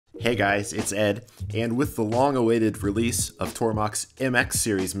Hey guys, it's Ed, and with the long-awaited release of Tormach's MX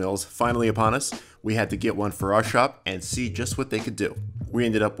series mills finally upon us, we had to get one for our shop and see just what they could do. We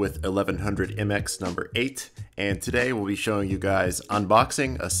ended up with 1100 MX number 8, and today we'll be showing you guys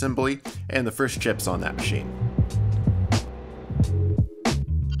unboxing, assembly, and the first chips on that machine.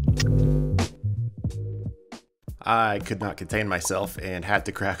 I could not contain myself and had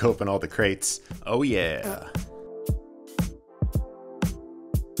to crack open all the crates. Oh yeah!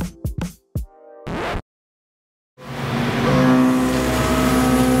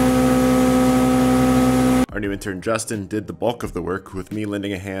 Our new intern Justin did the bulk of the work, with me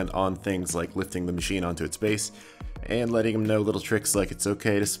lending a hand on things like lifting the machine onto its base and letting him know little tricks like it's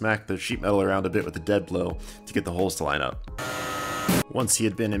okay to smack the sheet metal around a bit with a dead blow to get the holes to line up. Once he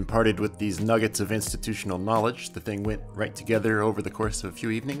had been imparted with these nuggets of institutional knowledge, the thing went right together over the course of a few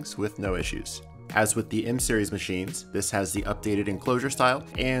evenings with no issues. As with the M-Series machines, this has the updated enclosure style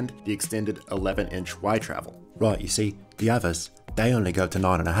and the extended 11-inch Y travel. Right, you see, the others, they only go to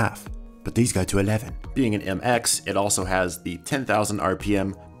 9.5, but these go to 11. Being an MX, it also has the 10,000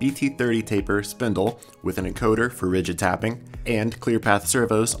 RPM BT30 taper spindle with an encoder for rigid tapping and clear path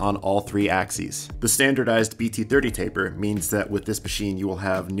servos on all 3 axes. The standardized BT30 taper means that with this machine you will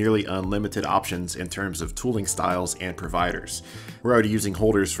have nearly unlimited options in terms of tooling styles and providers. We're already using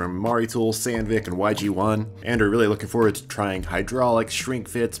holders from Maritool, Sandvik, and YG1, and are really looking forward to trying hydraulics, shrink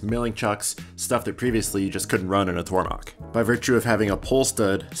fits, milling chucks, stuff that previously you just couldn't run in a Tormach. By virtue of having a pull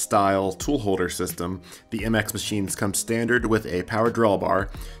stud style tool holder system, the MX machines come standard with a power drawbar,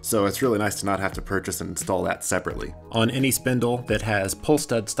 so it's really nice to not have to purchase and install that separately. On any spindle that has pull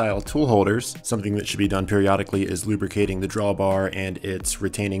stud style tool holders, something that should be done periodically is lubricating the drawbar and its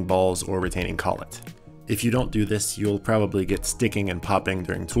retaining balls or retaining collet. If you don't do this, you'll probably get sticking and popping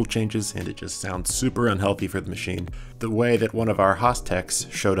during tool changes, and it just sounds super unhealthy for the machine. The way that one of our Haas techs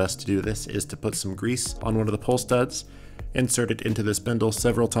showed us to do this is to put some grease on one of the pull studs, insert it into the spindle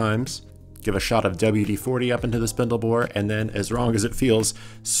several times, give a shot of WD-40 up into the spindle bore, and then, as wrong as it feels,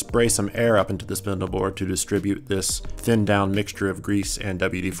 spray some air up into the spindle bore to distribute this thinned down mixture of grease and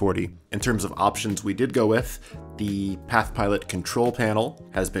WD-40. In terms of options we did go with, the PathPilot control panel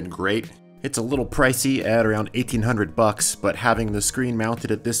has been great. It's a little pricey at around 1,800 bucks, but having the screen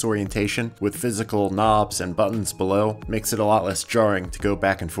mounted at this orientation with physical knobs and buttons below makes it a lot less jarring to go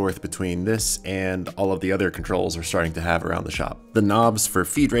back and forth between this and all of the other controls we're starting to have around the shop. The knobs for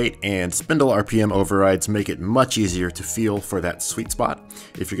feed rate and spindle RPM overrides make it much easier to feel for that sweet spot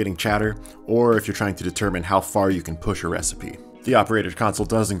if you're getting chatter or if you're trying to determine how far you can push a recipe. The operator's console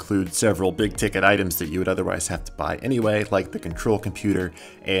does include several big ticket items that you would otherwise have to buy anyway, like the control computer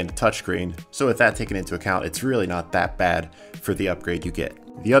and touchscreen, so with that taken into account, it's really not that bad for the upgrade you get.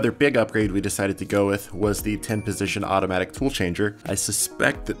 The other big upgrade we decided to go with was the 10-position automatic tool changer. I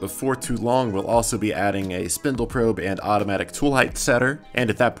suspect that before too long we'll also be adding a spindle probe and automatic tool height setter, and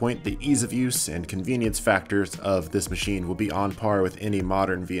at that point the ease of use and convenience factors of this machine will be on par with any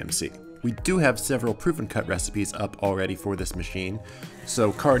modern VMC. We do have several proven cut recipes up already for this machine,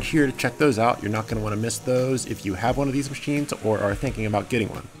 so card here to check those out. You're not going to want to miss those if you have one of these machines or are thinking about getting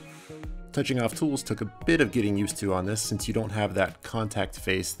one. Touching off tools took a bit of getting used to on this since you don't have that contact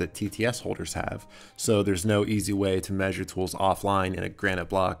face that TTS holders have, so there's no easy way to measure tools offline in a granite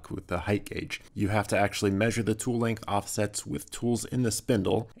block with the height gauge. You have to actually measure the tool length offsets with tools in the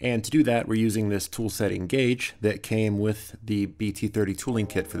spindle, and to do that we're using this tool setting gauge that came with the BT30 tooling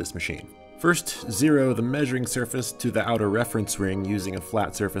kit for this machine. First, zero the measuring surface to the outer reference ring using a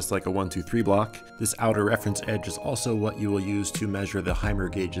flat surface like a 1-2-3 block. This outer reference edge is also what you will use to measure the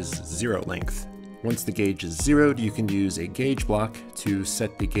Heimer gauge's zero length. Once the gauge is zeroed, you can use a gauge block to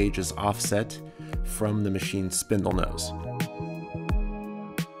set the gauge's offset from the machine's spindle nose.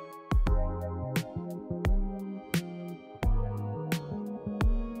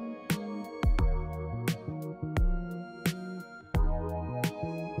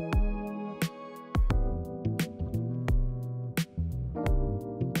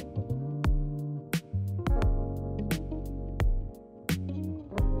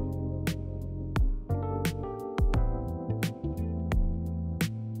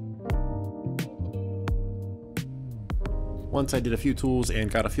 Once I did a few tools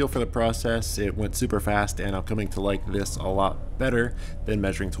and got a feel for the process, it went super fast, and I'm coming to like this a lot better than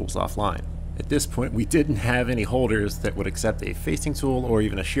measuring tools offline. At this point, we didn't have any holders that would accept a facing tool or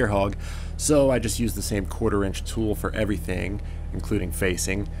even a shear hog, so I just used the same 1/4-inch tool for everything, including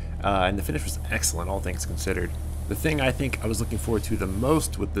facing, and the finish was excellent, all things considered. The thing I think I was looking forward to the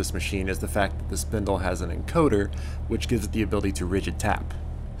most with this machine is the fact that the spindle has an encoder, which gives it the ability to rigid tap.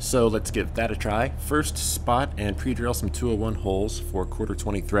 So let's give that a try. First, spot and pre-drill some 201 holes for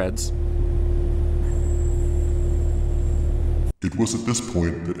 1/4-20 threads. It was at this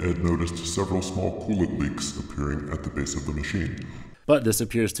point that Ed noticed several small coolant leaks appearing at the base of the machine. But this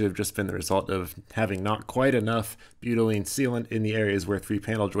appears to have just been the result of having not quite enough butylene sealant in the areas where 3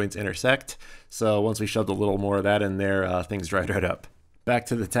 panel joints intersect. So once we shoved a little more of that in there, things dried right up. Back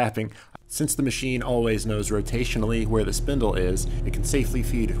to the tapping. Since the machine always knows rotationally where the spindle is, it can safely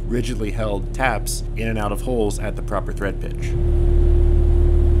feed rigidly held taps in and out of holes at the proper thread pitch.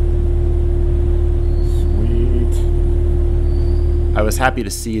 I was happy to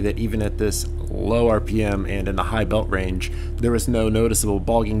see that even at this low RPM and in the high belt range, there was no noticeable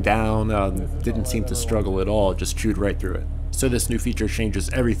bogging down, didn't seem to struggle at all, just chewed right through it. So this new feature changes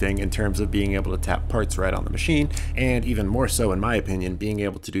everything in terms of being able to tap parts right on the machine, and even more so in my opinion, being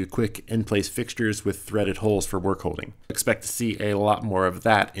able to do quick in-place fixtures with threaded holes for work holding. Expect to see a lot more of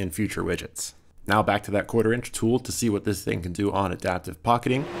that in future widgets. Now back to that 1/4-inch tool to see what this thing can do on adaptive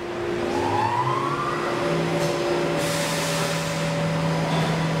pocketing.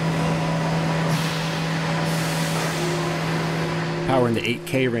 Power in the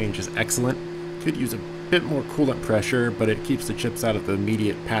 8K range is excellent. Could use a bit more coolant pressure, but it keeps the chips out of the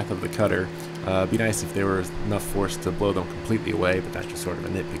immediate path of the cutter. Be nice if there was enough force to blow them completely away, but that's just sort of a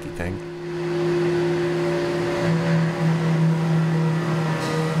nitpicky thing.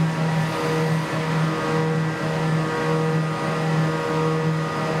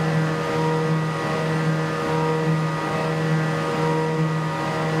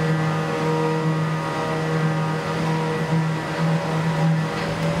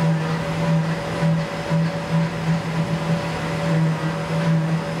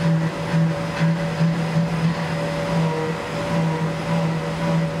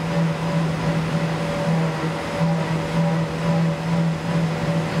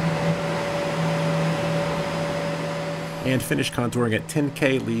 And finish contouring at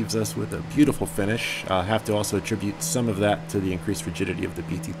 10K leaves us with a beautiful finish. Have to also attribute some of that to the increased rigidity of the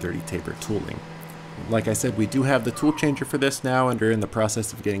BT30 taper tooling. Like I said, we do have the tool changer for this now and are in the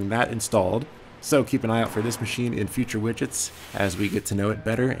process of getting that installed. So keep an eye out for this machine in future widgets as we get to know it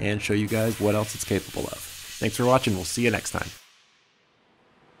better and show you guys what else it's capable of. Thanks for watching, we'll see you next time.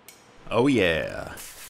 Oh yeah.